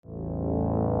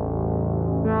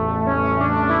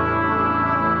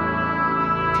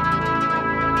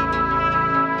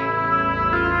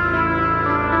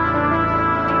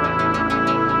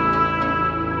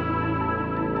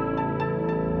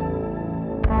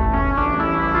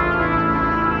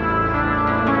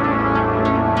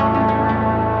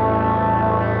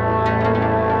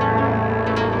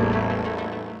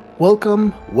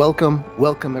Welcome,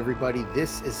 everybody.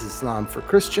 This is Islam for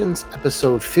Christians,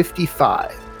 episode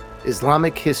 55,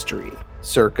 Islamic History,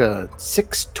 circa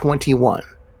 621,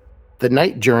 the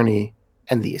Night Journey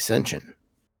and the Ascension.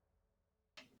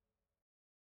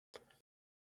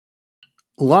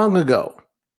 Long ago,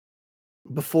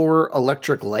 before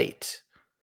electric light,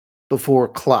 before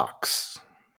clocks,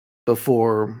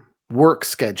 before work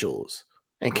schedules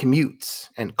and commutes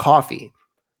and coffee,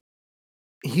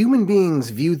 human beings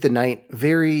viewed the night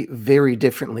very, very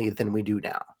differently than we do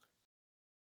now.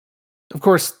 Of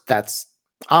course, that's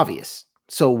obvious.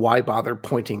 So why bother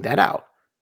pointing that out?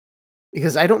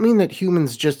 Because I don't mean that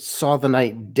humans just saw the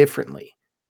night differently.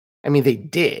 I mean, they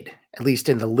did, at least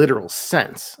in the literal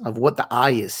sense of what the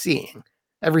eye is seeing.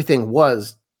 Everything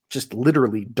was just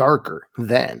literally darker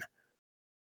then.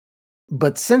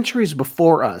 But centuries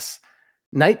before us,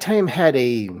 nighttime had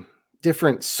a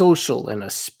different social and a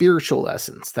spiritual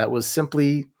essence that was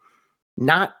simply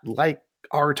not like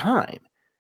our time.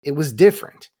 It was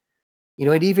different.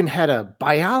 It even had a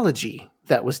biology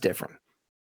that was different.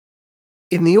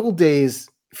 In the old days,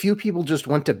 few people just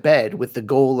went to bed with the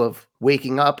goal of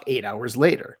waking up 8 hours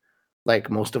later,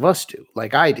 like most of us do,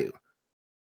 like I do.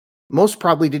 Most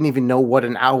probably didn't even know what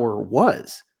an hour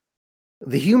was.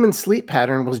 The human sleep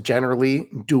pattern was generally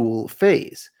dual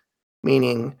phase,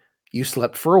 meaning you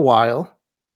slept for a while,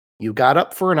 you got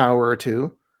up for an hour or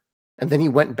two, and then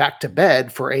you went back to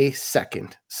bed for a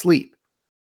second sleep.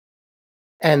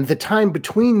 And the time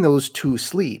between those two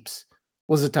sleeps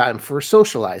was a time for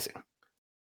socializing,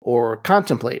 or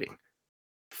contemplating,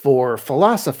 for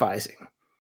philosophizing,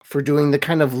 for doing the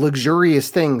kind of luxurious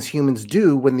things humans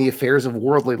do when the affairs of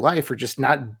worldly life are just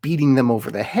not beating them over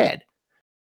the head.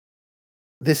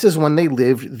 This is when they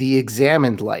lived the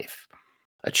examined life,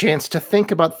 a chance to think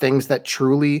about things that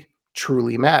truly,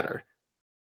 truly matter,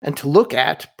 and to look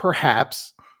at,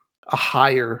 perhaps, a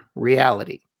higher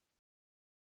reality.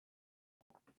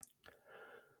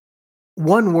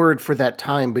 One word for that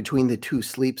time between the two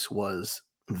sleeps was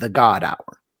the God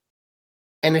hour.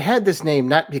 And it had this name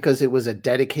not because it was a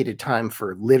dedicated time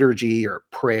for liturgy or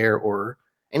prayer or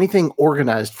anything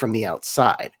organized from the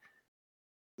outside.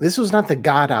 This was not the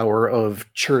God hour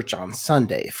of church on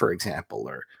Sunday, for example,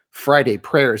 or Friday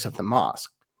prayers of the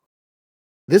mosque.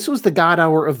 This was the God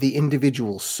hour of the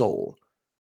individual soul.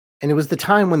 And it was the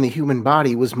time when the human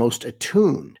body was most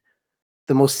attuned,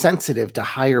 the most sensitive to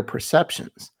higher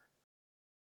perceptions.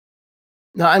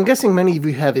 Now, I'm guessing many of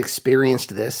you have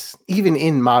experienced this, even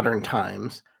in modern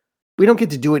times. We don't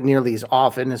get to do it nearly as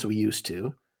often as we used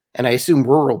to, and I assume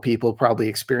rural people probably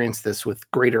experience this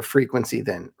with greater frequency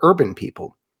than urban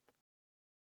people.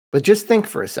 But just think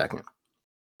for a second.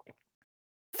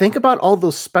 Think about all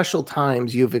those special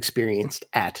times you've experienced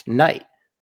at night.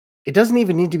 It doesn't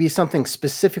even need to be something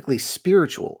specifically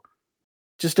spiritual,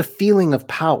 just a feeling of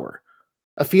power,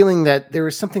 a feeling that there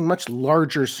is something much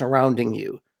larger surrounding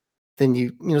you than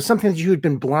something that you had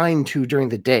been blind to during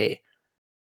the day,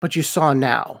 but you saw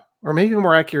now, or maybe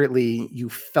more accurately, you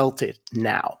felt it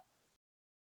now.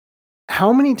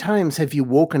 How many times have you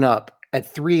woken up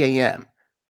at 3 a.m.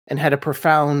 and had a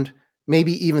profound,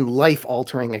 maybe even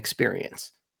life-altering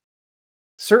experience?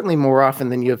 Certainly more often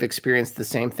than you have experienced the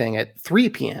same thing at 3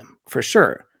 p.m., for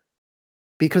sure,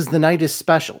 because the night is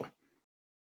special.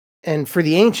 And for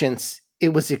the ancients, it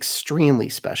was extremely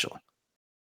special.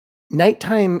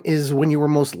 Nighttime is when you were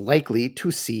most likely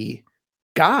to see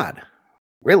God,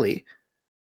 really.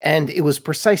 And it was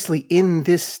precisely in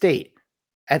this state,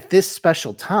 at this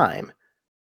special time,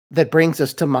 that brings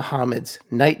us to Muhammad's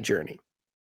night journey.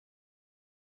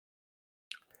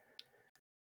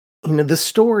 The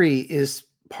story is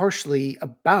partially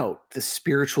about the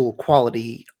spiritual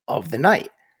quality of the night.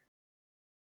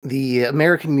 The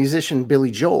American musician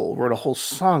Billy Joel wrote a whole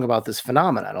song about this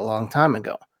phenomenon a long time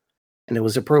ago, and it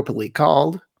was appropriately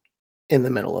called In the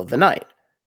Middle of the Night.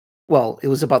 Well, it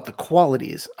was about the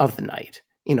qualities of the night,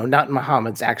 not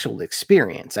Muhammad's actual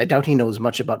experience. I doubt he knows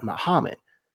much about Muhammad.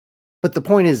 But the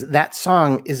point is, that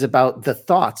song is about the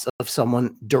thoughts of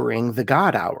someone during the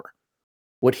God hour,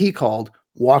 what he called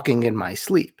walking in my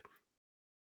sleep.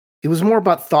 It was more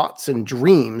about thoughts and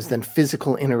dreams than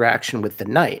physical interaction with the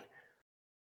night.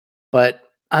 But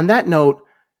on that note,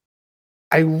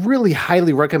 I really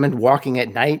highly recommend walking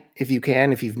at night if you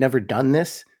can, if you've never done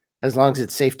this, as long as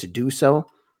it's safe to do so.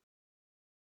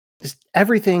 Just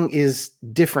everything is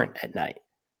different at night.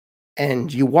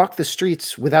 And you walk the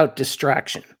streets without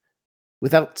distraction,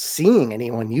 without seeing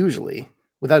anyone usually,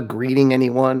 without greeting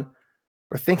anyone,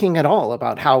 or thinking at all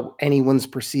about how anyone's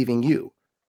perceiving you.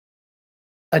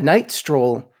 A night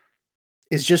stroll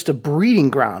is just a breeding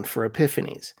ground for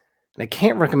epiphanies, and I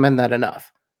can't recommend that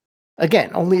enough.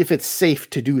 Again, only if it's safe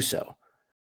to do so.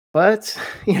 But,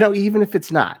 even if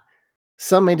it's not,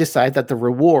 some may decide that the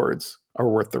rewards are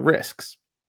worth the risks.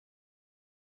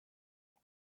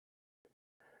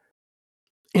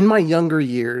 In my younger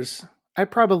years, I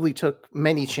probably took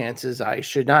many chances I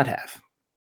should not have.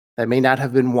 That may not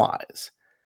have been wise.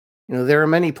 There are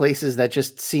many places that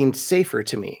just seemed safer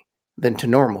to me than to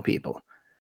normal people.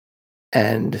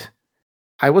 And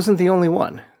I wasn't the only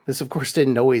one. This, of course,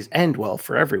 didn't always end well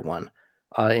for everyone.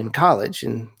 In college,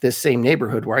 in this same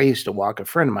neighborhood where I used to walk, a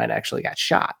friend of mine actually got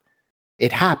shot.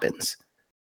 It happens,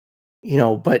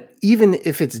 but even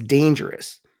if it's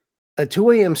dangerous, a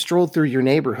 2 a.m. stroll through your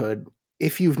neighborhood,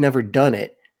 if you've never done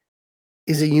it,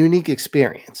 is a unique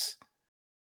experience.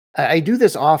 I do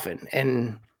this often,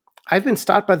 and I've been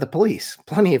stopped by the police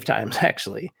plenty of times,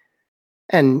 actually.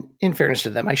 And in fairness to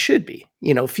them, I should be.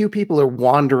 Few people are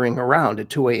wandering around at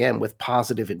 2 a.m. with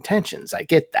positive intentions. I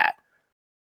get that.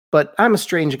 But I'm a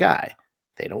strange guy.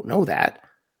 They don't know that.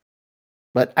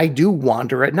 But I do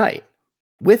wander at night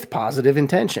with positive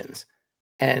intentions.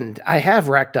 And I have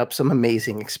racked up some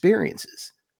amazing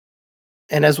experiences.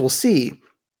 And as we'll see,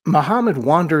 Muhammad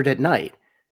wandered at night,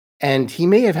 and he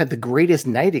may have had the greatest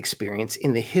night experience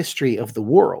in the history of the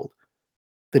world.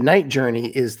 The night journey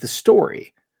is the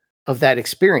story of that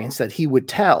experience that he would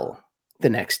tell the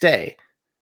next day.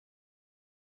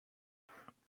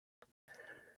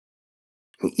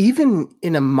 Even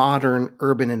in a modern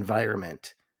urban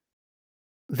environment,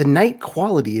 the night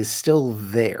quality is still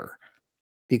there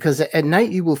because at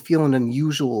night you will feel an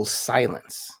unusual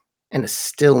silence and a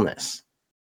stillness.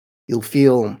 You'll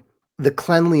feel the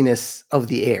cleanliness of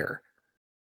the air.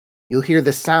 You'll hear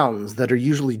the sounds that are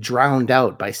usually drowned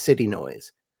out by city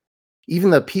noise. Even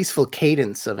the peaceful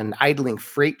cadence of an idling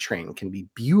freight train can be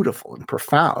beautiful and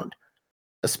profound,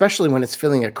 especially when it's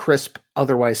filling a crisp,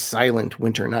 otherwise silent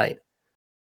winter night.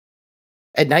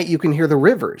 At night, you can hear the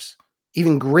rivers.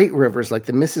 Even great rivers like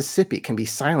the Mississippi can be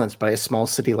silenced by a small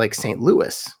city like St.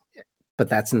 Louis, but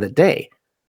that's in the day.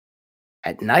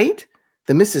 At night,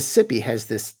 the Mississippi has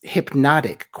this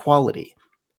hypnotic quality.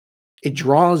 It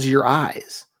draws your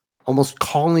eyes, almost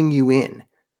calling you in.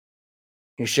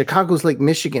 Chicago's Lake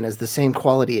Michigan has the same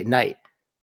quality at night.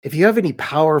 If you have any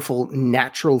powerful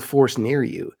natural force near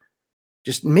you,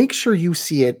 just make sure you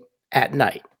see it at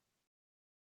night.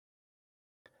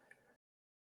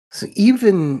 So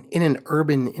even in an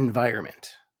urban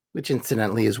environment, which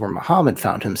incidentally is where Muhammad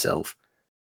found himself,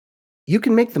 you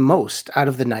can make the most out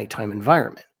of the nighttime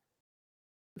environment.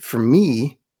 For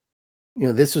me,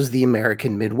 this was the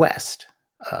American Midwest,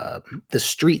 the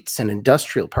streets and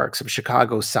industrial parks of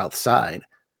Chicago's South Side,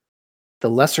 the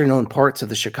lesser known parts of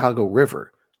the Chicago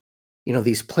River,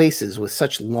 these places with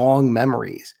such long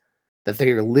memories that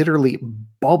they are literally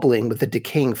bubbling with the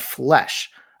decaying flesh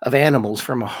of animals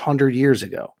from 100 years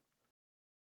ago.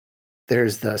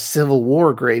 There's the Civil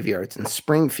War graveyards in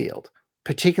Springfield,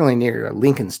 particularly near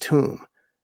Lincoln's tomb.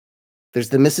 There's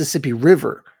the Mississippi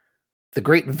River, the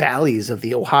great valleys of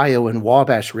the Ohio and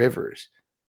Wabash rivers,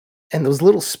 and those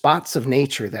little spots of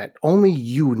nature that only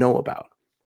you know about.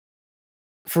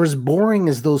 For as boring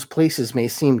as those places may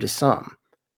seem to some,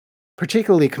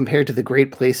 particularly compared to the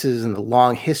great places in the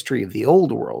long history of the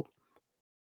old world,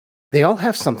 they all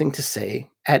have something to say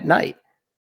at night,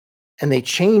 and they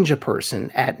change a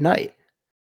person at night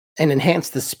and enhance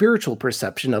the spiritual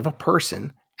perception of a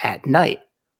person at night.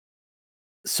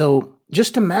 So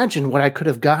just imagine what I could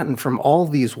have gotten from all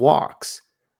these walks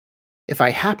if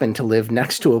I happened to live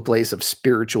next to a place of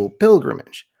spiritual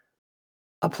pilgrimage,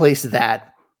 a place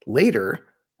that later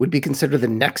would be considered the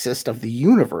nexus of the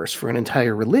universe for an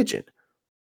entire religion.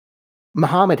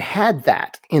 Muhammad had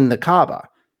that in the Kaaba,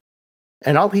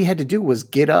 and all he had to do was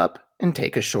get up and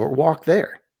take a short walk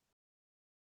there.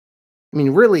 I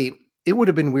mean, really, it would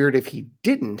have been weird if he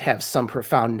didn't have some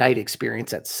profound night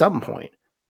experience at some point.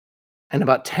 And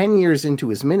about 10 years into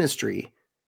his ministry,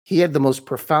 he had the most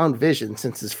profound vision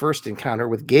since his first encounter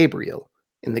with Gabriel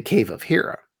in the cave of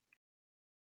Hira.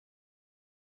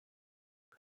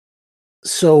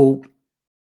 So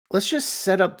let's just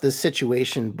set up the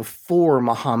situation before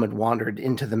Muhammad wandered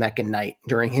into the Meccan night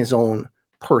during his own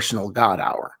personal God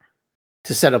hour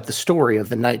to set up the story of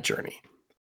the night journey.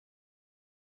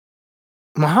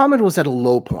 Muhammad was at a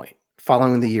low point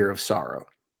following the year of sorrow.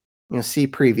 See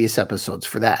previous episodes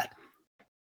for that.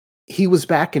 He was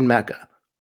back in Mecca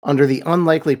under the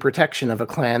unlikely protection of a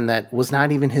clan that was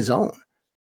not even his own.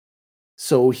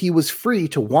 So he was free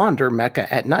to wander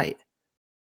Mecca at night,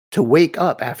 to wake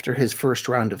up after his first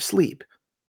round of sleep,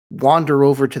 wander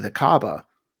over to the Kaaba,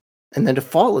 and then to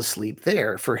fall asleep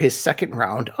there for his second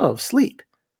round of sleep.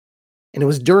 And it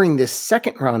was during this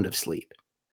second round of sleep,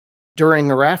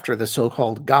 during or after the so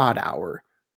called God hour,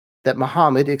 that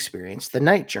Muhammad experienced the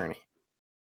night journey.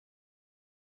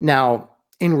 Now,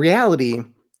 in reality,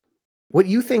 what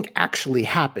you think actually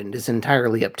happened is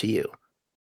entirely up to you.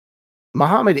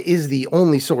 Muhammad is the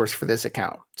only source for this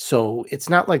account, so it's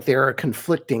not like there are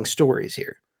conflicting stories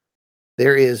here.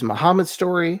 There is Muhammad's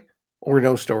story or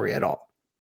no story at all.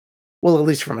 Well, at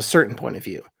least from a certain point of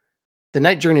view. The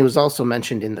night journey was also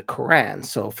mentioned in the Quran,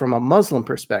 so from a Muslim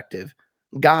perspective,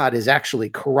 God is actually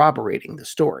corroborating the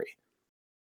story.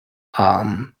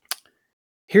 Um,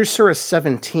 Here's Surah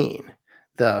 17,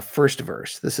 the first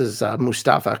verse. This is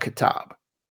Mustafa Kitab.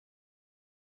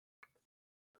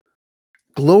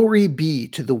 Glory be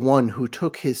to the one who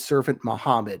took his servant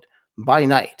Muhammad by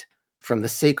night from the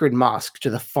sacred mosque to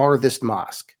the farthest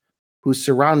mosque, whose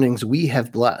surroundings we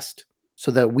have blessed,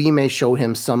 so that we may show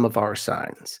him some of our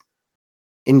signs.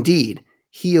 Indeed,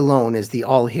 he alone is the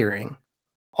all-hearing,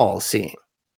 all-seeing.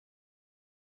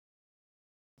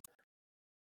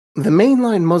 The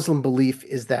mainline Muslim belief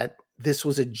is that this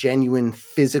was a genuine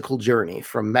physical journey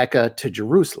from Mecca to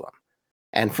Jerusalem,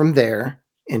 and from there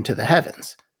into the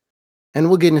heavens. And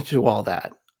we'll get into all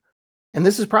that. And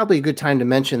this is probably a good time to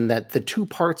mention that the two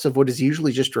parts of what is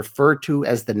usually just referred to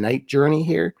as the night journey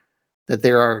here, that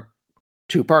there are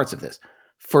two parts of this.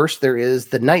 First, there is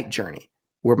the night journey,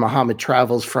 where Muhammad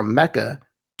travels from Mecca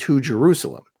to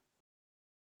Jerusalem.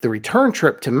 The return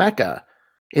trip to Mecca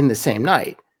in the same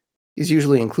night is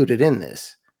usually included in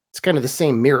this. It's kind of the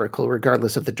same miracle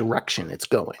regardless of the direction it's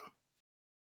going.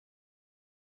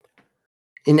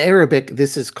 In Arabic,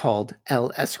 this is called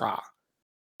al-Isra.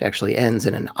 It actually ends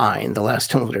in an ayn. The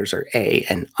last two letters are A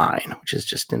and ayn, which is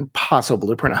just impossible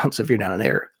to pronounce if you're not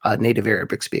a native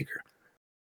Arabic speaker.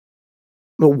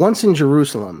 But once in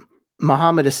Jerusalem,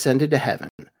 Muhammad ascended to heaven,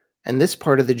 and this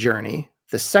part of the journey,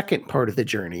 the second part of the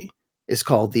journey, is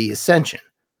called the Ascension,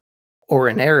 or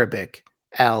in Arabic,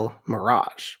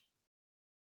 al-Miraj.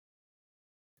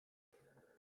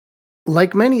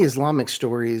 Like many Islamic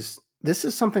stories, this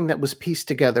is something that was pieced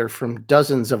together from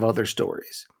dozens of other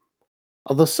stories,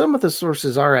 although some of the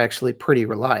sources are actually pretty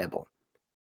reliable.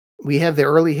 We have the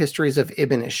early histories of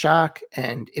Ibn Ishaq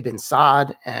and Ibn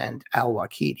Sa'd and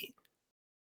al-Waqidi,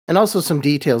 and also some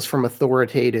details from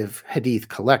authoritative hadith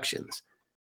collections,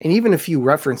 and even a few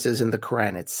references in the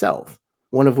Quran itself,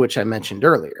 one of which I mentioned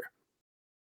earlier.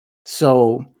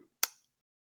 So,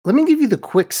 let me give you the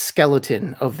quick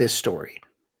skeleton of this story.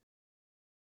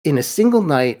 In a single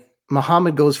night,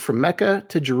 Muhammad goes from Mecca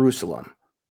to Jerusalem,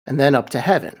 and then up to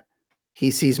heaven.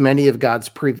 He sees many of God's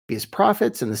previous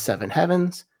prophets in the seven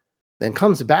heavens, then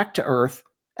comes back to earth,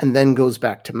 and then goes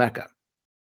back to Mecca.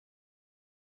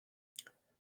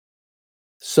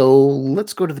 So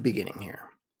let's go to the beginning here.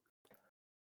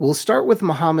 We'll start with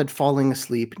Muhammad falling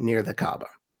asleep near the Kaaba.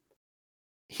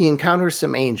 He encounters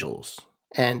some angels,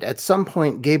 and at some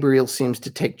point Gabriel seems to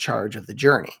take charge of the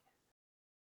journey.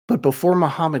 But before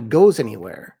Muhammad goes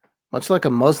anywhere, much like a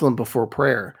Muslim before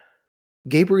prayer,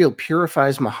 Gabriel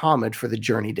purifies Muhammad for the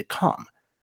journey to come.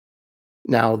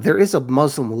 Now, there is a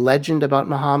Muslim legend about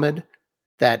Muhammad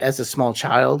that as a small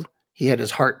child, he had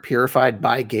his heart purified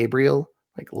by Gabriel,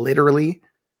 like literally.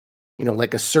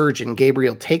 Like a surgeon,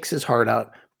 Gabriel takes his heart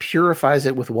out, purifies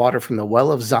it with water from the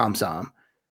well of Zamzam.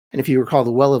 And if you recall,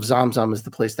 the well of Zamzam is the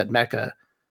place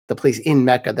in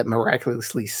Mecca that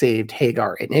miraculously saved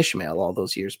Hagar and Ishmael all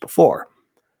those years before.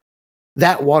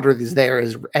 That water is there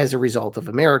as a result of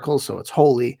a miracle, so it's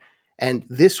holy. And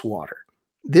this water,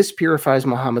 this purifies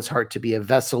Muhammad's heart to be a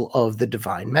vessel of the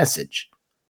divine message.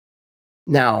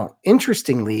 Now,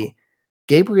 interestingly,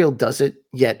 Gabriel does it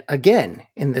yet again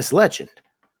in this legend,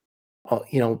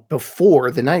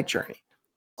 before the night journey.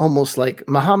 Almost like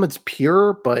Muhammad's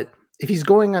pure, but if he's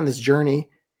going on this journey,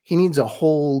 he needs a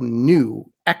whole new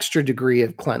extra degree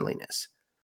of cleanliness.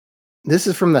 This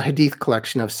is from the Hadith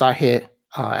collection of Sahih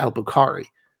al-Bukhari,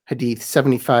 Hadith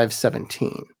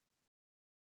 7517.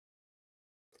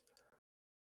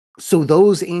 So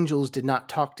those angels did not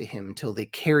talk to him until they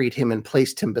carried him and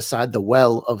placed him beside the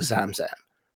well of Zamzam.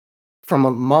 From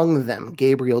among them,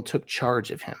 Gabriel took charge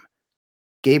of him.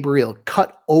 Gabriel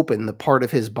cut open the part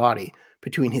of his body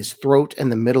between his throat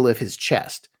and the middle of his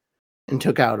chest, and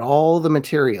took out all the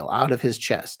material out of his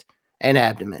chest and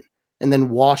abdomen, and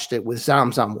then washed it with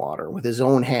Zamzam water with his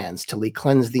own hands till he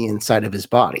cleansed the inside of his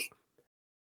body.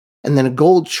 And then a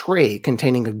gold tray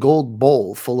containing a gold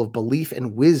bowl full of belief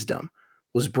and wisdom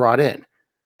was brought in.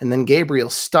 And then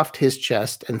Gabriel stuffed his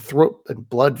chest and throat and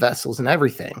blood vessels and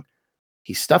everything.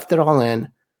 He stuffed it all in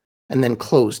and then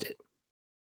closed it.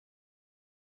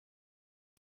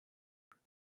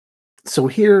 So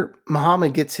here,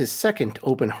 Muhammad gets his second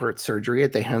open heart surgery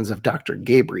at the hands of Dr.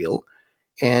 Gabriel,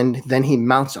 and then he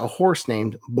mounts a horse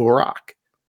named Burak.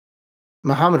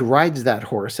 Muhammad rides that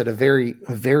horse at a very,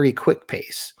 very quick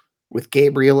pace, with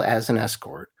Gabriel as an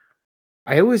escort.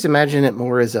 I always imagine it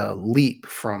more as a leap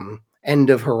from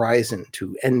end of horizon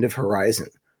to end of horizon,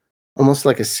 almost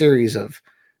like a series of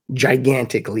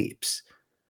gigantic leaps.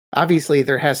 Obviously,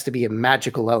 there has to be a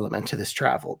magical element to this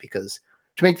travel because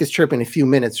to make this trip in a few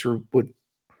minutes would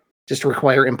just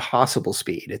require impossible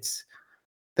speed. It's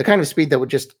the kind of speed that would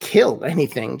just kill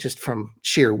anything just from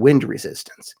sheer wind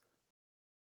resistance.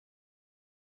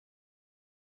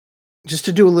 Just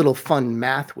to do a little fun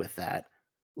math with that,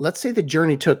 let's say the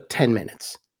journey took 10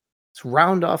 minutes. Let's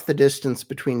round off the distance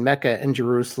between Mecca and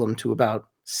Jerusalem to about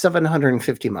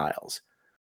 750 miles,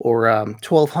 or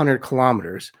 1,200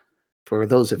 kilometers for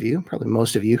those of you, probably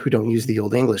most of you, who don't use the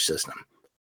Old English system.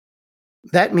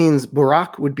 That means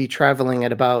Burak would be traveling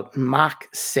at about Mach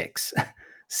 6,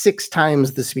 6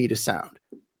 times the speed of sound.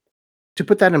 To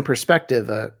put that in perspective,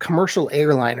 a commercial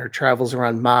airliner travels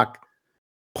around Mach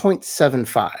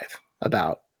 0.75,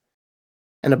 about.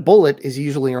 And a bullet is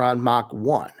usually around Mach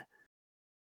 1.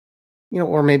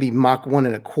 Or maybe Mach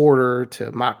 1.25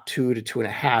 to Mach 2 to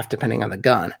 2.5, depending on the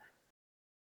gun.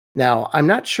 Now, I'm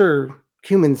not sure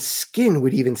human skin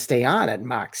would even stay on at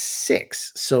Mach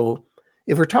 6. So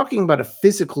if we're talking about a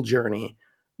physical journey,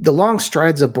 the long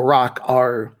strides of Burak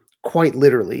are quite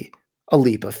literally a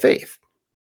leap of faith.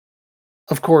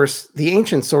 Of course, the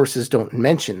ancient sources don't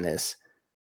mention this.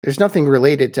 There's nothing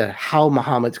related to how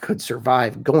Muhammad could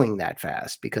survive going that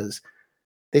fast because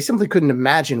they simply couldn't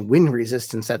imagine wind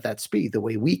resistance at that speed the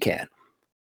way we can.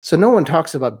 So no one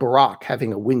talks about Burak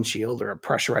having a windshield or a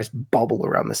pressurized bubble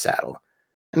around the saddle.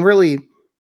 And really,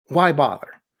 why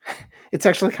bother? It's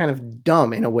actually kind of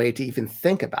dumb in a way to even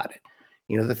think about it.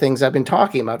 The things I've been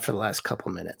talking about for the last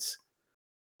couple minutes.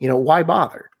 Why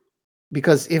bother?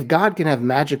 Because if God can have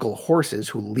magical horses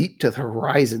who leap to the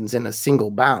horizons in a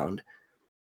single bound,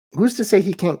 who's to say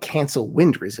he can't cancel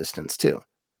wind resistance too?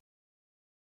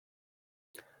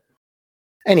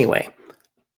 Anyway,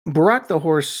 Burak the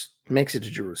horse makes it to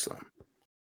Jerusalem.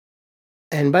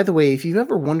 And by the way, if you've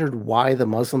ever wondered why the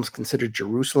Muslims consider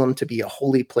Jerusalem to be a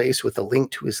holy place with a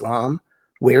link to Islam,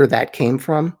 where that came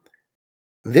from,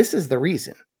 this is the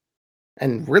reason,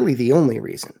 and really the only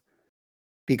reason.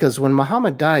 Because when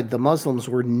Muhammad died, the Muslims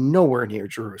were nowhere near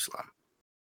Jerusalem.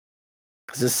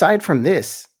 Because aside from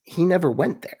this, he never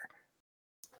went there.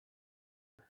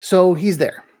 So he's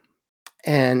there,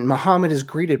 and Muhammad is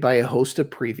greeted by a host of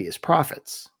previous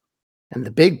prophets. And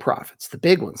the big prophets, the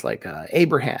big ones like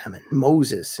Abraham and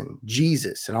Moses and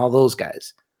Jesus and all those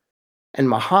guys. And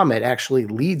Muhammad actually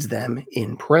leads them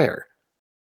in prayer.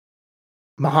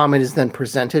 Muhammad is then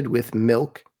presented with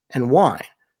milk and wine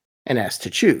and asked to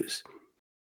choose.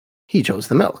 He chose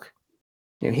the milk.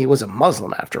 He was a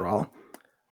Muslim after all.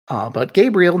 But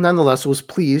Gabriel nonetheless was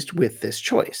pleased with this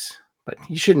choice. But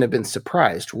he shouldn't have been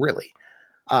surprised, really.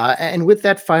 And with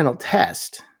that final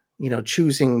test,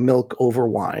 choosing milk over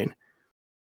wine,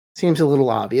 seems a little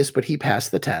obvious, but he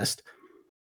passed the test.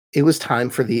 It was time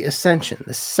for the Ascension,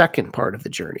 the second part of the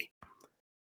journey.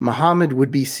 Muhammad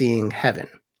would be seeing heaven.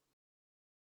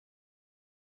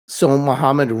 So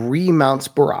Muhammad remounts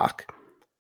Burak,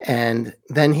 and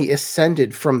then he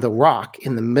ascended from the rock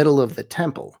in the middle of the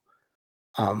temple.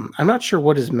 I'm not sure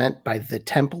what is meant by the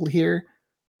temple here.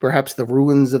 Perhaps the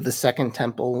ruins of the second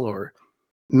temple, or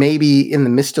maybe in the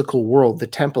mystical world, the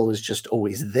temple is just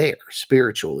always there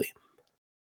spiritually.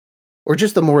 Or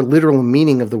just the more literal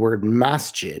meaning of the word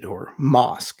masjid or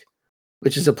mosque,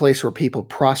 which is a place where people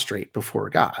prostrate before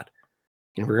God.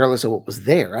 Regardless of what was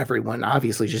there, everyone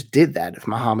obviously just did that if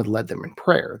Muhammad led them in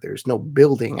prayer. There's no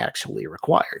building actually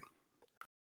required.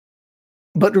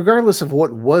 But regardless of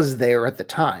what was there at the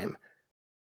time,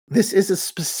 this is a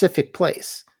specific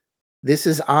place. This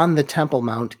is on the Temple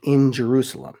Mount in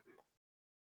Jerusalem.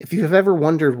 If you have ever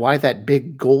wondered why that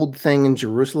big gold thing in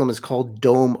Jerusalem is called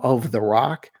Dome of the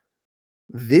Rock,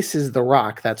 this is the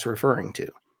rock that's referring to.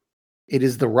 It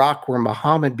is the rock where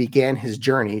Muhammad began his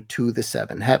journey to the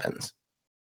seven heavens.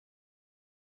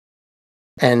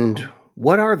 And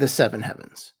what are the seven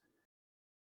heavens?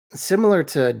 Similar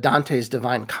to Dante's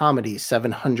Divine Comedy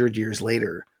 700 years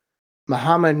later,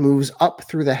 Muhammad moves up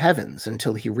through the heavens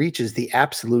until he reaches the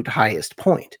absolute highest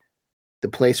point, the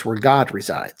place where God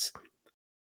resides.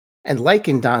 And like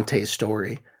in Dante's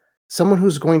story, someone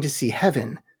who's going to see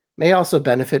heaven may also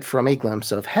benefit from a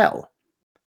glimpse of hell.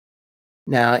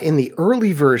 Now, in the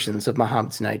early versions of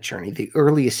Muhammad's night journey, the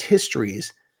earliest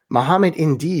histories, Muhammad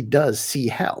indeed does see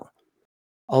hell.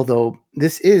 Although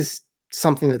this is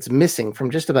something that's missing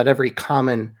from just about every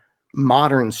common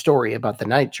modern story about the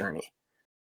night journey.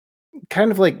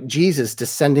 Kind of like Jesus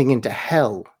descending into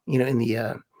hell, in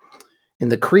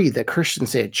the creed that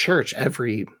Christians say at church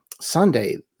every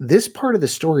Sunday. This part of the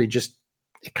story just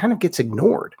it kind of gets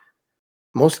ignored.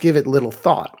 Most give it little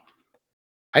thought.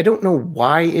 I don't know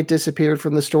why it disappeared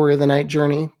from the story of the night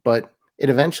journey, but it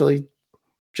eventually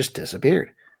just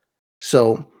disappeared.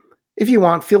 So, if you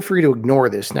want, feel free to ignore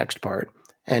this next part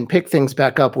and pick things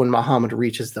back up when Muhammad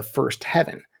reaches the first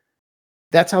heaven.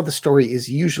 That's how the story is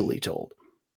usually told.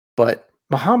 But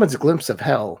Muhammad's glimpse of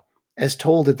hell, as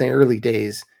told in the early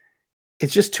days,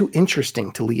 it's just too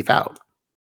interesting to leave out.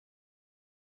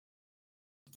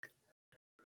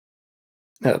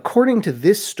 Now, according to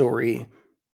this story,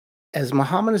 as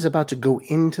Muhammad is about to go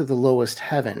into the lowest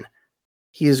heaven,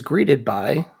 he is greeted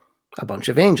by a bunch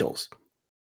of angels.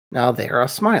 Now, they are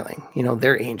smiling.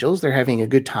 They're angels, they're having a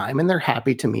good time, and they're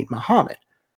happy to meet Muhammad.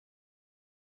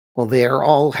 Well, they are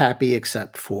all happy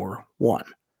except for one.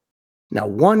 Now,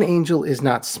 one angel is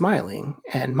not smiling,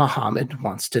 and Muhammad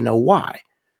wants to know why.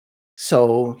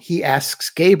 So he asks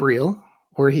Gabriel,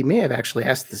 or he may have actually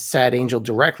asked the sad angel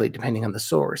directly, depending on the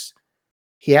source.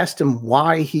 He asked him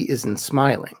why he isn't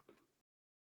smiling.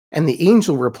 And the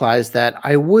angel replies that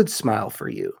I would smile for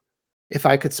you if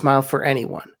I could smile for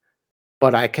anyone,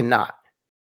 but I cannot,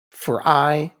 for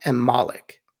I am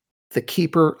Malik, the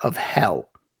keeper of hell.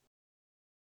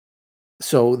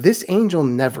 So this angel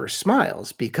never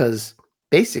smiles because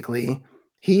basically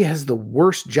he has the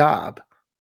worst job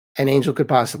an angel could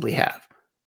possibly have.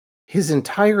 His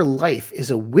entire life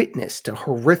is a witness to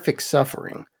horrific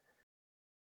suffering.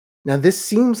 Now, this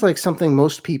seems like something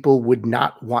most people would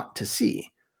not want to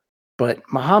see, but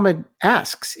Muhammad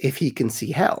asks if he can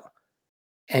see hell,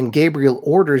 and Gabriel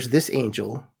orders this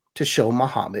angel to show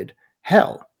Muhammad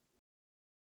hell.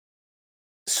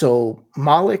 So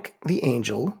Malik, the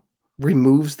angel,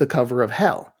 removes the cover of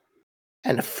hell,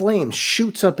 and a flame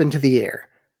shoots up into the air,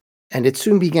 and it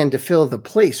soon began to fill the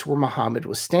place where Muhammad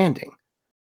was standing.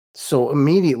 So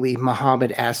immediately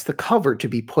Muhammad asked the cover to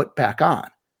be put back on.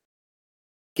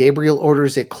 Gabriel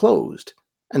orders it closed,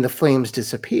 and the flames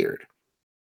disappeared.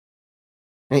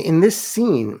 Now, in this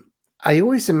scene, I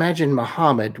always imagine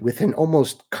Muhammad with an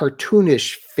almost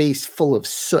cartoonish face full of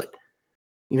soot,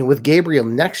 with Gabriel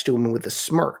next to him with a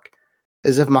smirk,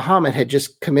 as if Muhammad had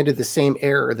just committed the same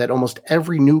error that almost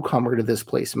every newcomer to this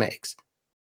place makes.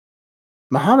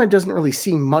 Muhammad doesn't really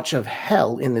see much of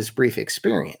hell in this brief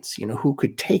experience. Who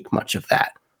could take much of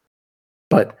that?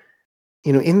 But,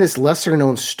 in this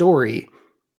lesser-known story,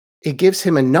 it gives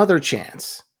him another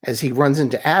chance as he runs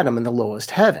into Adam in the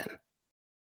lowest heaven.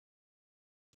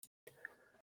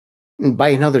 And by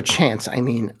another chance, I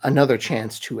mean another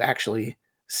chance to actually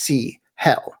see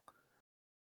hell.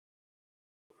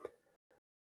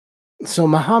 So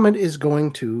Muhammad is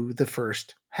going to the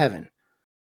first heaven.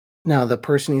 Now, the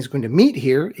person he's going to meet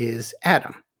here is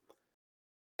Adam.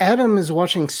 Adam is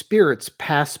watching spirits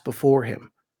pass before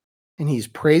him, and he's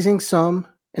praising some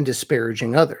and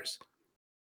disparaging others.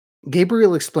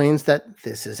 Gabriel explains that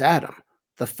this is Adam,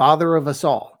 the father of us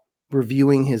all,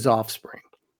 reviewing his offspring.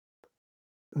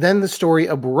 Then the story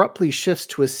abruptly shifts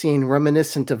to a scene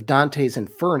reminiscent of Dante's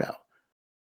Inferno,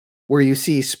 where you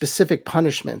see specific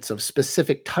punishments of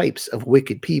specific types of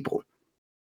wicked people.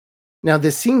 Now,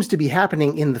 this seems to be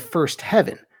happening in the first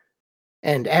heaven,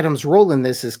 and Adam's role in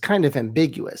this is kind of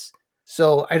ambiguous.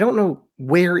 So I don't know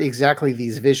where exactly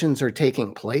these visions are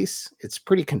taking place. It's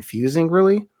pretty confusing,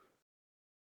 really.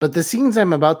 But the scenes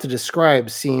I'm about to describe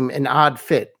seem an odd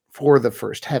fit for the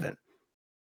first heaven.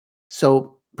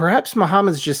 So perhaps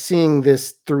Muhammad's just seeing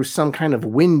this through some kind of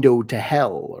window to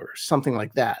hell or something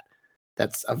like that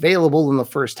that's available in the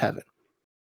first heaven.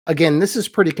 Again, this is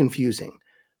pretty confusing,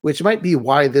 which might be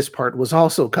why this part was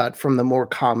also cut from the more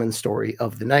common story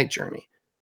of the night journey.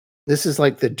 This is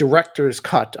like the director's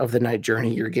cut of the night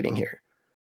journey you're getting here.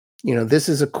 This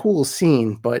is a cool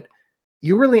scene, but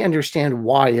you really understand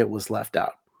why it was left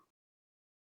out.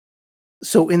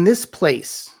 So in this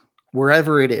place,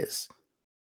 wherever it is,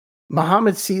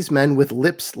 Muhammad sees men with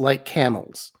lips like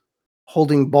camels,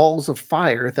 holding balls of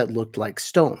fire that looked like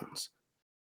stones.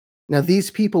 Now,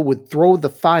 these people would throw the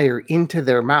fire into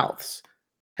their mouths,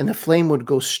 and the flame would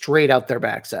go straight out their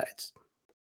backsides.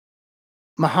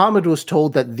 Muhammad was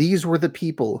told that these were the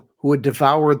people who had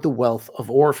devoured the wealth of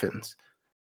orphans.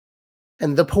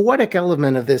 And the poetic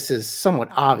element of this is somewhat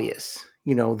obvious.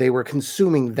 They were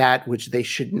consuming that which they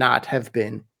should not have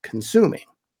been consuming.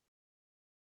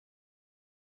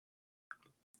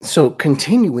 So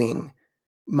continuing,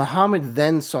 Muhammad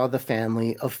then saw the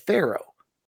family of Pharaoh.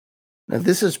 Now,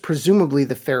 this is presumably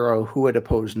the Pharaoh who had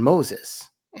opposed Moses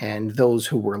and those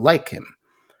who were like him.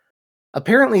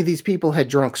 Apparently, these people had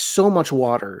drunk so much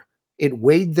water, it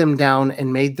weighed them down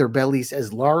and made their bellies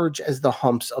as large as the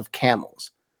humps of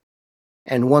camels.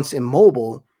 And once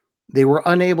immobile, they were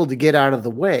unable to get out of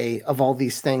the way of all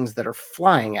these things that are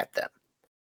flying at them.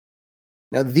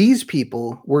 Now, these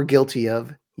people were guilty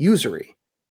of usury.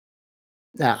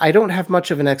 Now, I don't have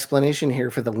much of an explanation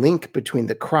here for the link between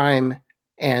the crime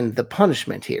and the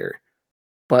punishment here,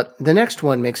 but the next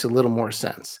one makes a little more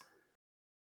sense.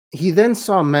 He then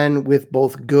saw men with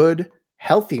both good,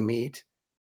 healthy meat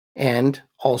and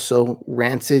also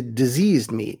rancid,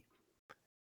 diseased meat.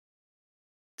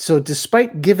 So,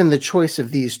 despite given the choice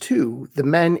of these two, the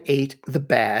men ate the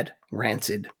bad,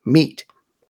 rancid meat.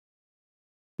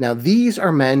 Now, these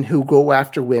are men who go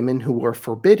after women who are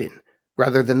forbidden,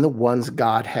 rather than the ones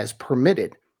God has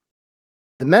permitted.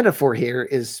 The metaphor here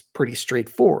is pretty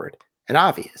straightforward and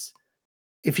obvious.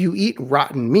 If you eat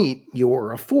rotten meat,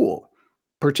 you're a fool,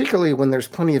 particularly when there's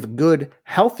plenty of good,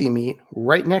 healthy meat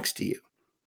right next to you.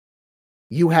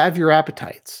 You have your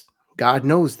appetites. God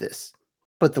knows this.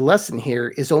 But the lesson here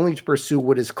is only to pursue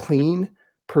what is clean,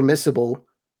 permissible,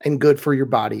 and good for your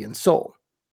body and soul.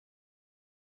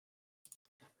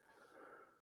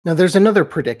 Now, there's another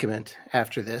predicament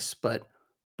after this, but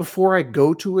before I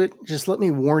go to it, just let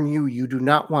me warn you, you do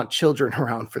not want children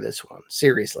around for this one.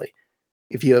 Seriously.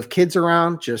 If you have kids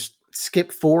around, just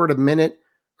skip forward a minute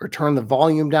or turn the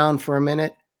volume down for a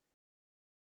minute.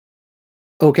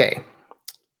 Okay.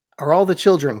 Are all the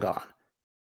children gone?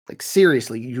 Like,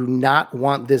 seriously, you do not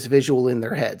want this visual in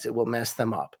their heads. It will mess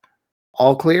them up.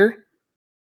 All clear?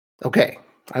 Okay,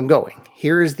 I'm going.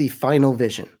 Here is the final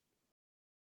vision.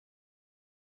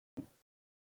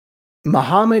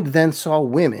 Muhammad then saw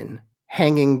women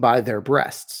hanging by their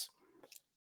breasts.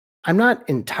 I'm not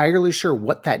entirely sure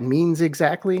what that means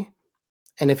exactly,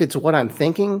 and if it's what I'm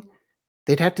thinking,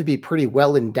 they'd have to be pretty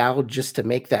well endowed just to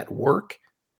make that work.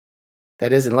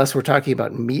 That is, unless we're talking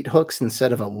about meat hooks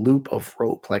instead of a loop of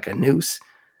rope like a noose.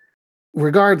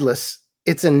 Regardless,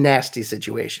 it's a nasty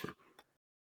situation.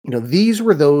 These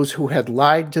were those who had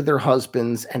lied to their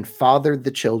husbands and fathered the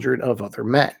children of other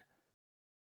men.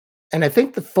 And I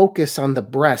think the focus on the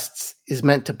breasts is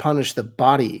meant to punish the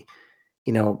body,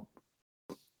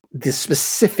 the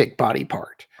specific body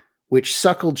part, which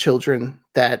suckled children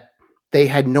that they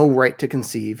had no right to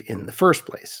conceive in the first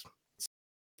place.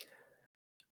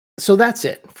 So that's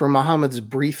it for Muhammad's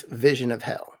brief vision of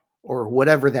hell, or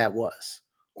whatever that was,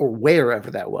 or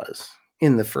wherever that was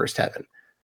in the first heaven,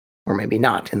 or maybe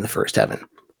not in the first heaven.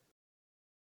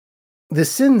 The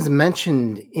sins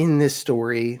mentioned in this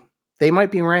story, they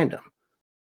might be random,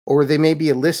 or they may be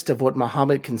a list of what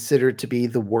Muhammad considered to be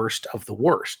the worst of the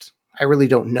worst. I really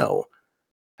don't know.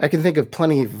 I can think of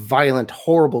plenty of violent,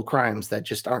 horrible crimes that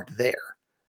just aren't there.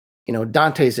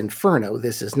 Dante's Inferno,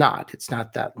 this is not. It's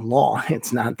not that long.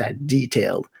 It's not that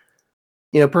detailed.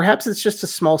 Perhaps it's just a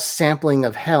small sampling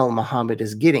of hell Muhammad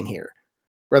is getting here,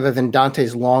 rather than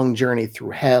Dante's long journey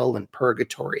through hell and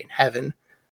purgatory and heaven.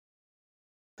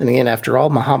 And again, after all,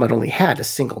 Muhammad only had a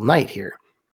single night here.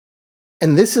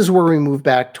 And this is where we move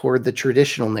back toward the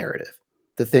traditional narrative,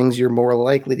 the things you're more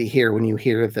likely to hear when you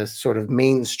hear the sort of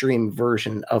mainstream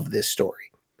version of this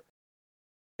story.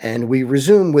 And we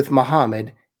resume with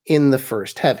Muhammad in the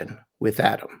first heaven with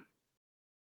Adam.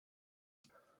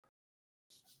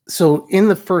 So in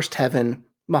the first heaven,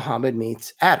 Muhammad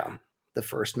meets Adam, the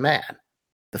first man,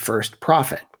 the first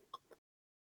prophet.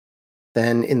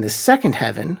 Then in the second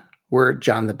heaven were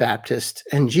John the Baptist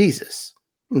and Jesus.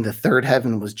 In the third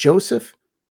heaven was Joseph.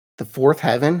 The fourth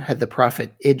heaven had the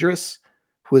prophet Idris,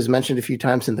 who is mentioned a few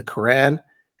times in the Quran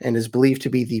and is believed to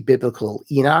be the biblical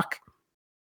Enoch.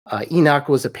 Enoch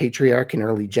was a patriarch in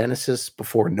early Genesis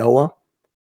before Noah.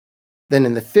 Then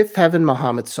in the fifth heaven,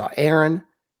 Muhammad saw Aaron.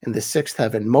 In the sixth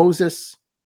heaven, Moses.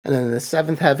 And then in the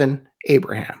seventh heaven,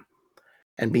 Abraham.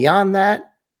 And beyond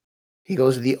that, he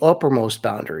goes to the uppermost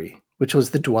boundary, which was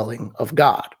the dwelling of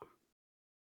God.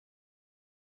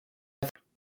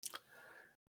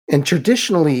 And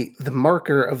traditionally, the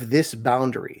marker of this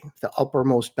boundary, the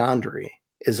uppermost boundary,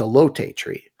 is a lote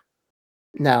tree.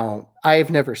 Now, I have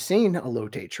never seen a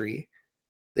lote tree.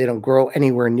 They don't grow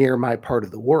anywhere near my part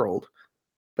of the world.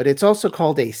 But it's also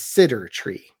called a sidr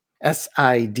tree,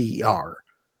 S-I-D-R.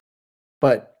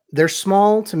 But they're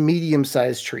small to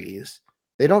medium-sized trees.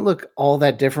 They don't look all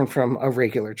that different from a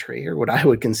regular tree, or what I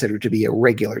would consider to be a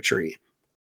regular tree.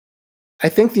 I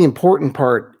think the important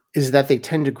part is that they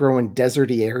tend to grow in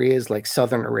deserty areas like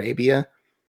southern Arabia.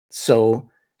 So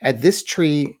at this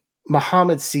tree,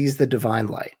 Muhammad sees the divine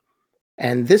light.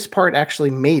 And this part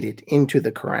actually made it into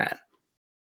the Quran.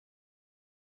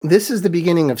 This is the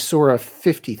beginning of Surah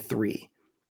 53.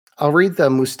 I'll read the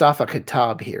Mustafa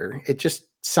Kitab here. It just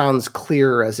sounds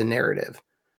clearer as a narrative,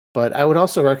 but I would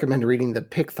also recommend reading the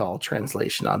Pickthall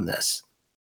translation on this.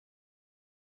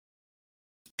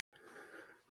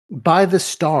 By the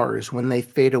stars when they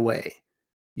fade away,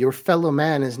 your fellow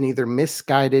man is neither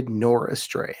misguided nor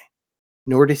astray,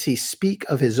 nor does he speak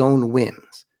of his own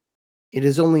whims. It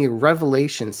is only a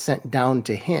revelation sent down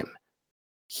to him.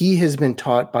 He has been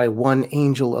taught by one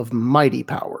angel of mighty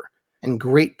power and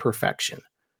great perfection,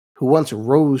 who once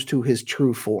rose to his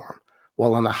true form,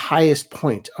 while on the highest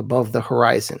point above the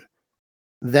horizon.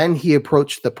 Then he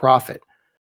approached the prophet,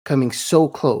 coming so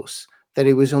close that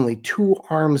he was only 2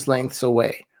 arms lengths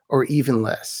away, or even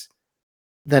less.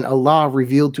 Then Allah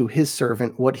revealed to his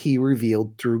servant what he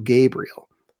revealed through Gabriel.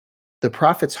 The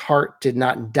prophet's heart did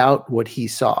not doubt what he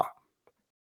saw.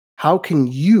 How can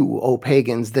you, O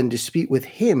pagans, then dispute with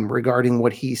him regarding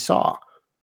what he saw?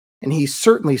 And he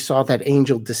certainly saw that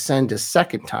angel descend a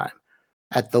second time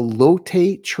at the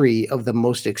lote tree of the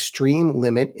most extreme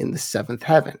limit in the 7th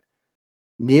heaven,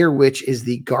 near which is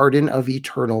the garden of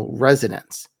eternal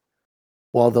residence.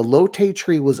 While the lote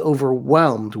tree was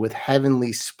overwhelmed with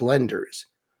heavenly splendors,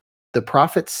 the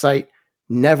prophet's sight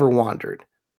never wandered,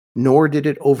 nor did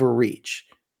it overreach.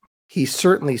 He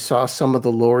certainly saw some of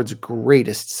the Lord's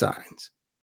greatest signs.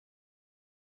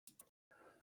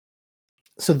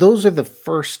 So those are the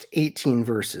first 18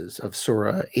 verses of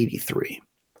Surah 83.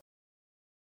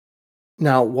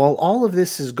 Now, while all of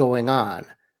this is going on,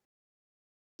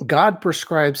 God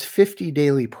prescribes 50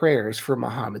 daily prayers for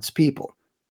Muhammad's people.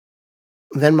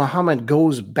 Then Muhammad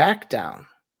goes back down,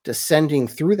 descending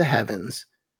through the heavens,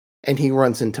 and he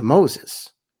runs into Moses.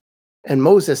 And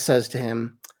Moses says to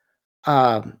him,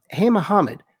 hey,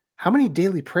 Muhammad, how many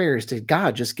daily prayers did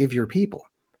God just give your people?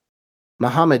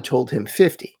 Muhammad told him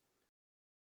 50.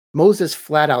 Moses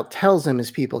flat out tells him his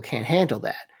people can't handle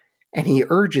that, and he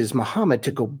urges Muhammad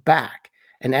to go back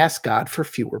and ask God for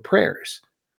fewer prayers.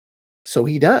 So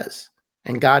he does,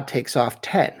 and God takes off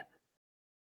 10.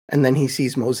 And then he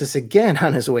sees Moses again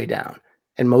on his way down,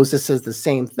 and Moses says the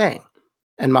same thing,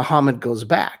 and Muhammad goes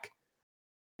back,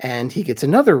 and he gets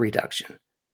another reduction.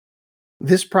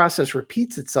 This process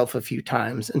repeats itself a few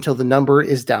times until the number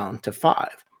is down to 5.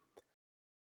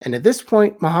 And at this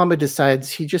point, Muhammad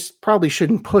decides he just probably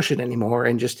shouldn't push it anymore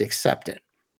and just accept it.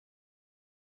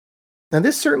 Now,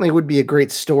 this certainly would be a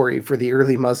great story for the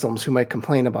early Muslims who might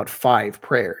complain about 5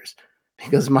 prayers,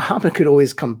 because Muhammad could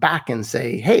always come back and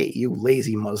say, hey, you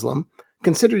lazy Muslim,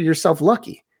 consider yourself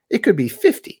lucky. It could be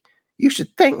 50. You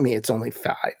should thank me it's only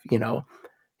 5,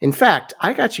 In fact,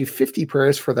 I got you 50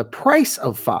 prayers for the price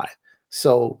of 5.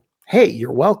 So, hey,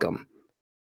 you're welcome.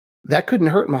 That couldn't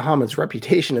hurt Muhammad's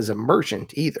reputation as a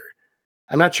merchant either.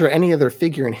 I'm not sure any other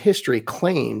figure in history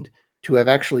claimed to have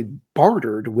actually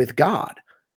bartered with God.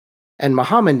 And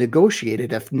Muhammad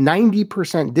negotiated a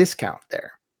 90% discount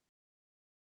there.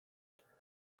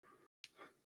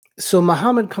 So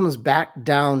Muhammad comes back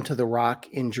down to the rock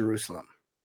in Jerusalem,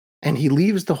 and he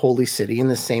leaves the holy city in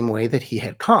the same way that he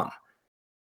had come.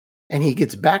 And he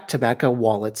gets back to Mecca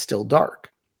while it's still dark.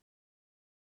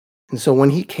 And so when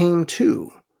he came to,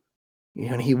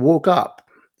 he woke up,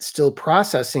 still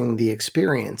processing the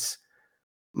experience,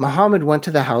 Muhammad went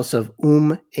to the house of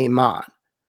Ayman.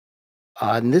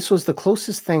 And this was the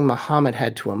closest thing Muhammad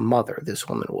had to a mother, this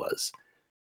woman was.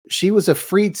 She was a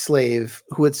freed slave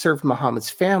who had served Muhammad's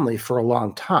family for a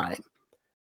long time.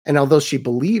 And although she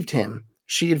believed him,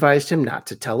 she advised him not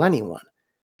to tell anyone.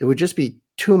 It would just be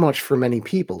too much for many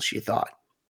people, she thought.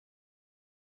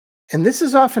 And this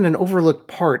is often an overlooked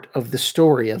part of the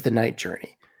story of the night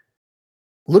journey.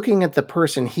 Looking at the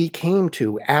person he came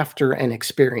to after an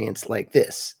experience like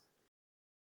this.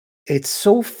 It's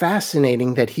so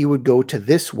fascinating that he would go to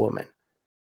this woman,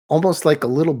 almost like a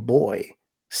little boy,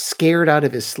 scared out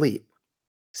of his sleep,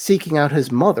 seeking out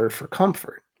his mother for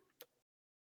comfort.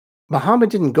 Muhammad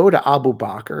didn't go to Abu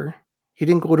Bakr. He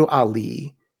didn't go to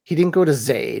Ali. He didn't go to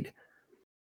Zayd.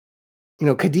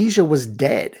 Khadijah was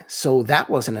dead, so that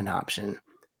wasn't an option.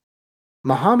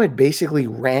 Muhammad basically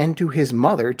ran to his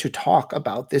mother to talk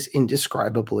about this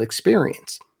indescribable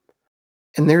experience.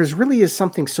 And there's really is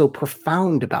something so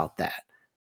profound about that,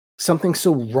 something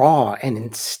so raw and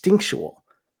instinctual.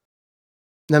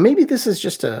 Now, maybe this is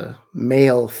just a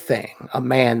male thing, a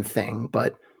man thing,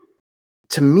 but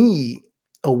to me,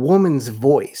 a woman's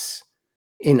voice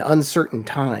in uncertain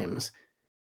times,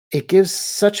 it gives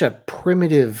such a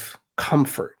primitive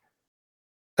comfort,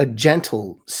 a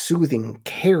gentle, soothing,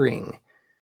 caring,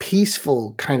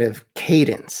 peaceful kind of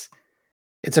cadence.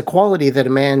 It's a quality that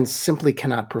a man simply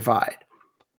cannot provide.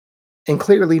 And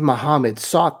clearly Muhammad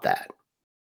sought that.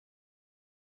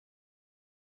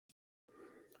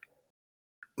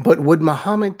 But would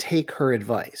Muhammad take her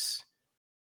advice?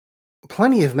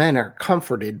 Plenty of men are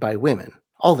comforted by women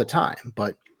all the time,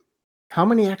 but how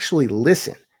many actually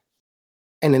listen?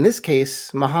 And in this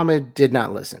case, Muhammad did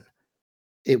not listen.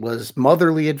 It was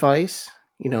motherly advice,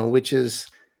 which is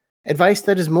advice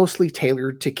that is mostly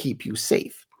tailored to keep you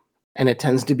safe, and it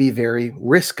tends to be very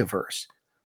risk averse.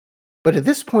 But at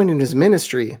this point in his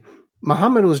ministry,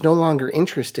 Muhammad was no longer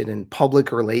interested in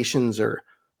public relations or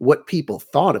what people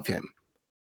thought of him.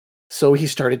 So he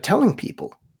started telling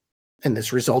people, and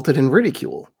this resulted in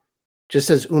ridicule, just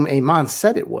as Ayman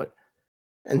said it would.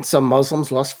 And some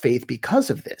Muslims lost faith because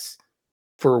of this.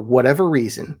 For whatever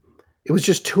reason, it was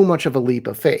just too much of a leap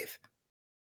of faith.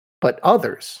 But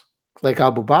others, like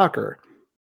Abu Bakr,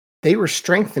 they were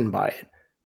strengthened by it,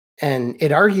 and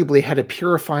it arguably had a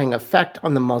purifying effect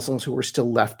on the Muslims who were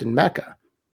still left in Mecca.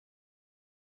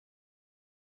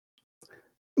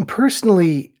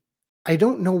 Personally, I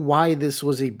don't know why this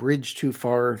was a bridge too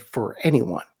far for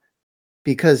anyone,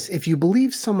 because if you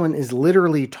believe someone is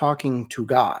literally talking to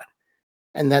God,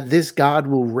 and that this God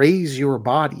will raise your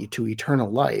body to eternal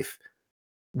life,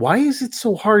 why is it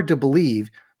so hard to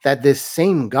believe that this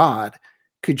same God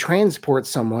could transport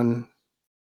someone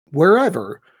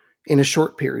wherever in a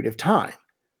short period of time?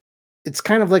 It's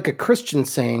kind of like a Christian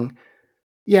saying,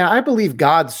 yeah, I believe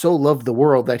God so loved the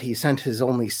world that he sent his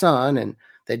only son and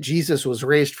that Jesus was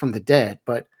raised from the dead,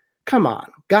 but come on,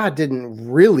 God didn't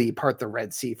really part the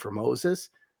Red Sea for Moses.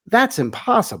 That's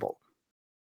impossible.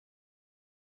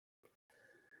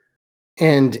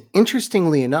 And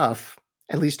interestingly enough,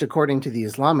 at least according to the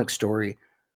Islamic story,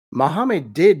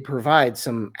 Muhammad did provide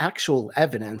some actual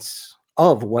evidence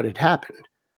of what had happened.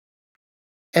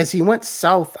 As he went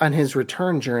south on his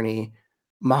return journey,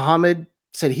 Muhammad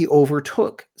said he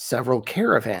overtook several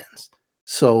caravans.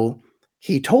 So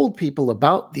he told people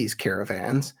about these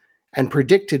caravans and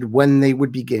predicted when they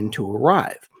would begin to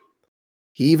arrive.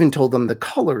 He even told them the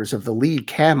colors of the lead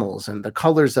camels and the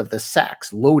colors of the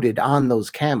sacks loaded on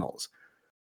those camels.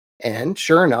 And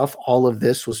sure enough, all of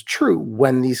this was true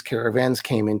when these caravans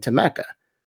came into Mecca.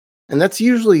 And that's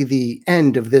usually the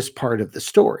end of this part of the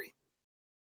story.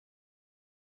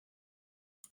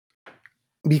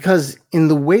 Because in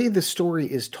the way the story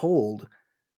is told,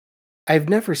 I've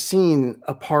never seen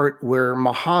a part where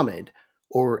Muhammad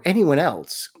or anyone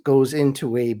else goes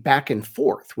into a back and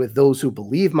forth with those who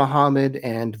believe Muhammad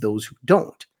and those who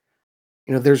don't.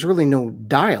 There's really no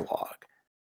dialogue,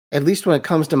 at least when it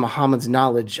comes to Muhammad's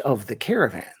knowledge of the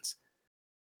caravans.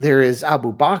 There is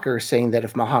Abu Bakr saying that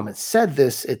if Muhammad said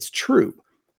this, it's true.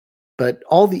 But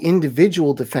all the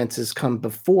individual defenses come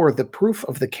before the proof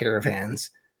of the caravans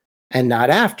and not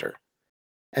after.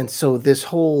 And so this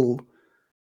whole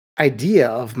idea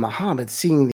of Muhammad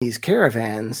seeing these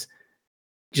caravans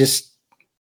just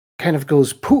kind of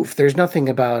goes poof. There's nothing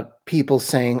about people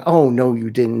saying, oh, no, you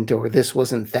didn't, or this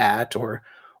wasn't that, or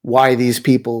why these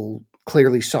people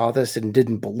clearly saw this and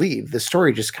didn't believe. The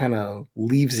story just kind of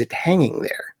leaves it hanging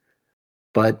there.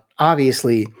 But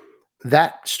obviously,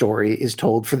 that story is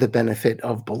told for the benefit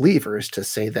of believers to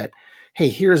say that, hey,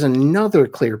 here's another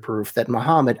clear proof that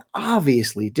Muhammad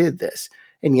obviously did this,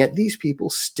 and yet these people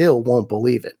still won't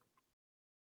believe it.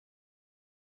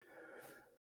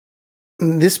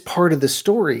 This part of the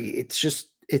story,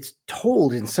 it's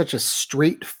told in such a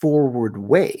straightforward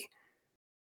way.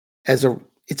 It's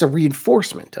a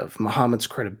reinforcement of Muhammad's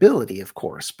credibility, of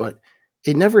course, but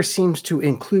it never seems to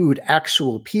include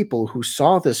actual people who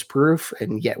saw this proof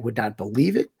and yet would not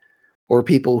believe it, or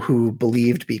people who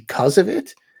believed because of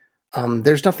it.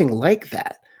 There's nothing like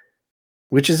that,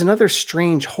 which is another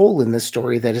strange hole in this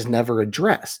story that is never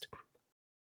addressed.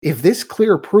 If this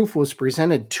clear proof was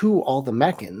presented to all the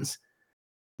Meccans,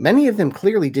 many of them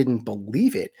clearly didn't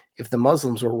believe it if the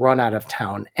Muslims were run out of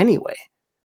town anyway.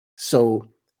 So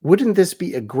wouldn't this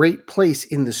be a great place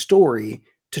in the story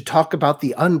to talk about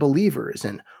the unbelievers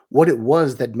and what it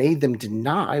was that made them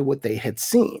deny what they had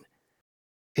seen?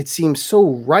 It seems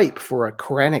so ripe for a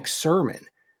Quranic sermon.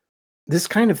 This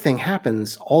kind of thing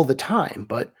happens all the time,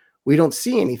 but we don't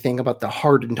see anything about the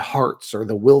hardened hearts or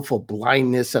the willful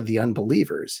blindness of the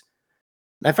unbelievers.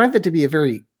 And I find that to be a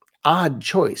very odd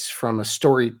choice from a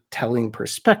storytelling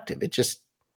perspective.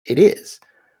 It is.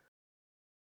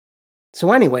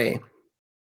 So anyway,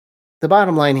 the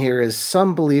bottom line here is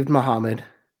some believed Muhammad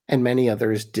and many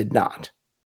others did not.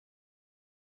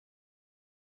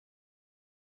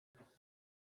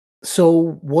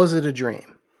 So was it a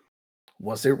dream?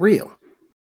 Was it real?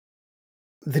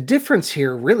 The difference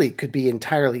here really could be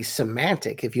entirely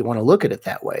semantic if you want to look at it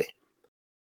that way.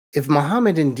 If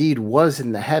Muhammad indeed was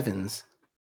in the heavens,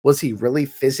 was he really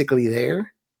physically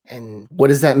there? And what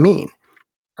does that mean?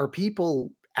 Are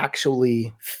people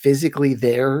actually physically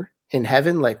there in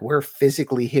heaven, like we're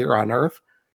physically here on earth,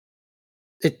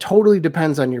 it totally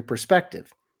depends on your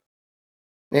perspective.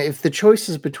 Now, if the choice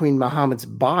is between Muhammad's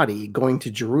body going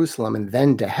to Jerusalem and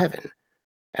then to heaven,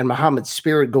 and Muhammad's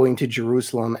spirit going to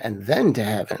Jerusalem and then to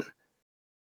heaven,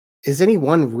 is any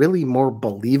one really more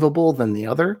believable than the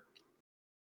other?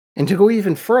 And to go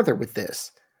even further with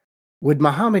this, would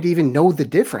Muhammad even know the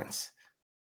difference?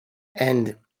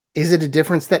 And is it a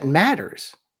difference that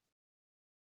matters?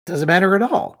 Does it matter at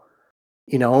all?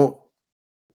 You know,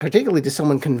 particularly to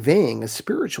someone conveying a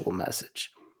spiritual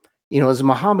message. As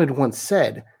Muhammad once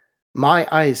said, my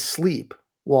eyes sleep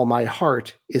while my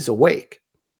heart is awake.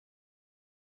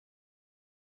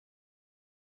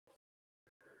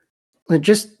 And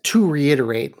just to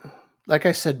reiterate, like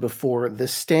I said before, the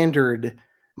standard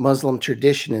Muslim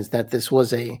tradition is that this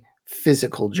was a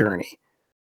physical journey.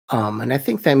 And I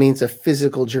think that means a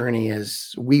physical journey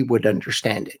as we would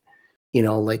understand it.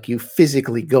 Like you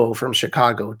physically go from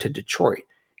Chicago to Detroit.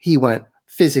 He went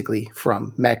physically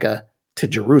from Mecca to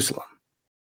Jerusalem.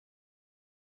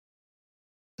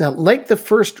 Now, like the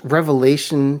first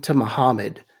revelation to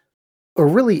Muhammad, or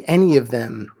really any of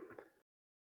them,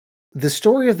 the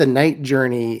story of the night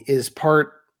journey is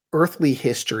part earthly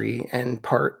history and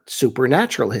part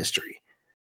supernatural history,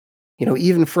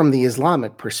 even from the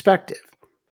Islamic perspective.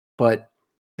 But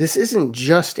this isn't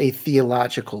just a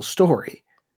theological story.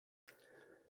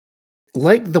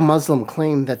 Like the Muslim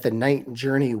claim that the night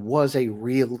journey was a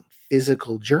real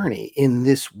physical journey in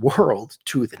this world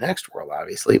to the next world,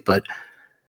 obviously, but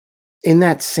in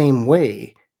that same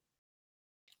way,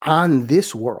 on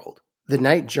this world, the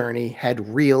night journey had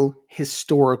real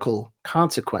historical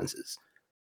consequences.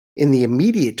 In the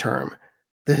immediate term,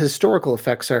 the historical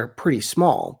effects are pretty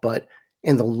small, but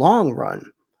in the long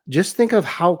run, just think of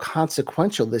how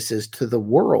consequential this is to the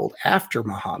world after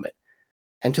Muhammad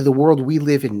and to the world we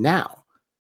live in now.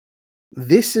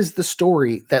 This is the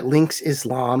story that links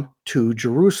Islam to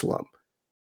Jerusalem.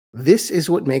 This is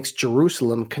what makes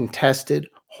Jerusalem contested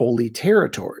holy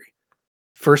territory.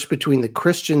 First between the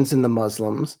Christians and the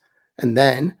Muslims, and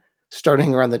then,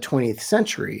 starting around the 20th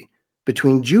century,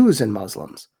 between Jews and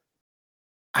Muslims.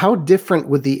 How different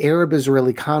would the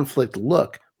Arab-Israeli conflict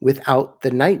look without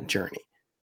the night journey,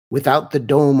 without the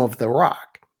Dome of the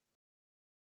Rock?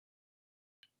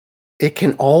 It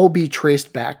can all be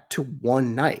traced back to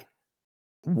one night,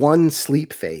 one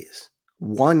sleep phase,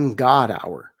 one God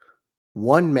hour,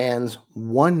 one man's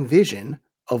one vision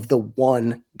of the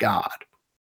one God.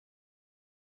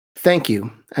 Thank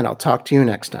you, and I'll talk to you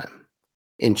next time.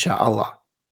 Insha'Allah.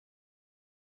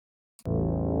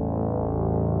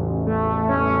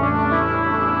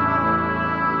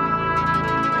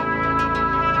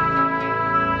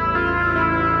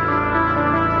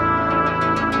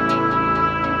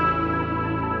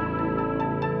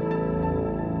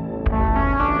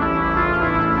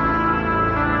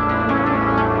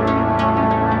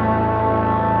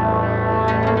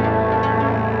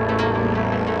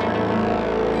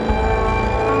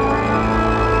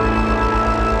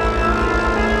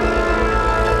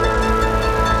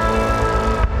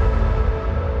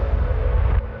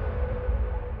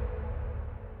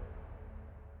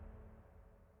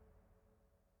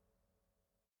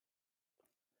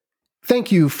 Thank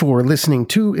you for listening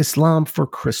to Islam for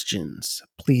Christians.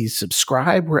 Please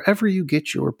subscribe wherever you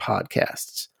get your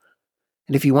podcasts.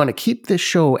 And if you want to keep this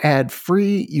show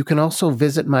ad-free, you can also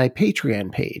visit my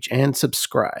Patreon page and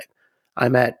subscribe.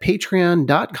 I'm at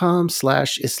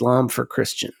patreon.com/Islam for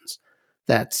Christians.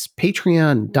 That's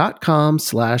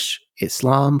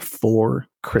patreon.com/Islam for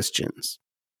Christians.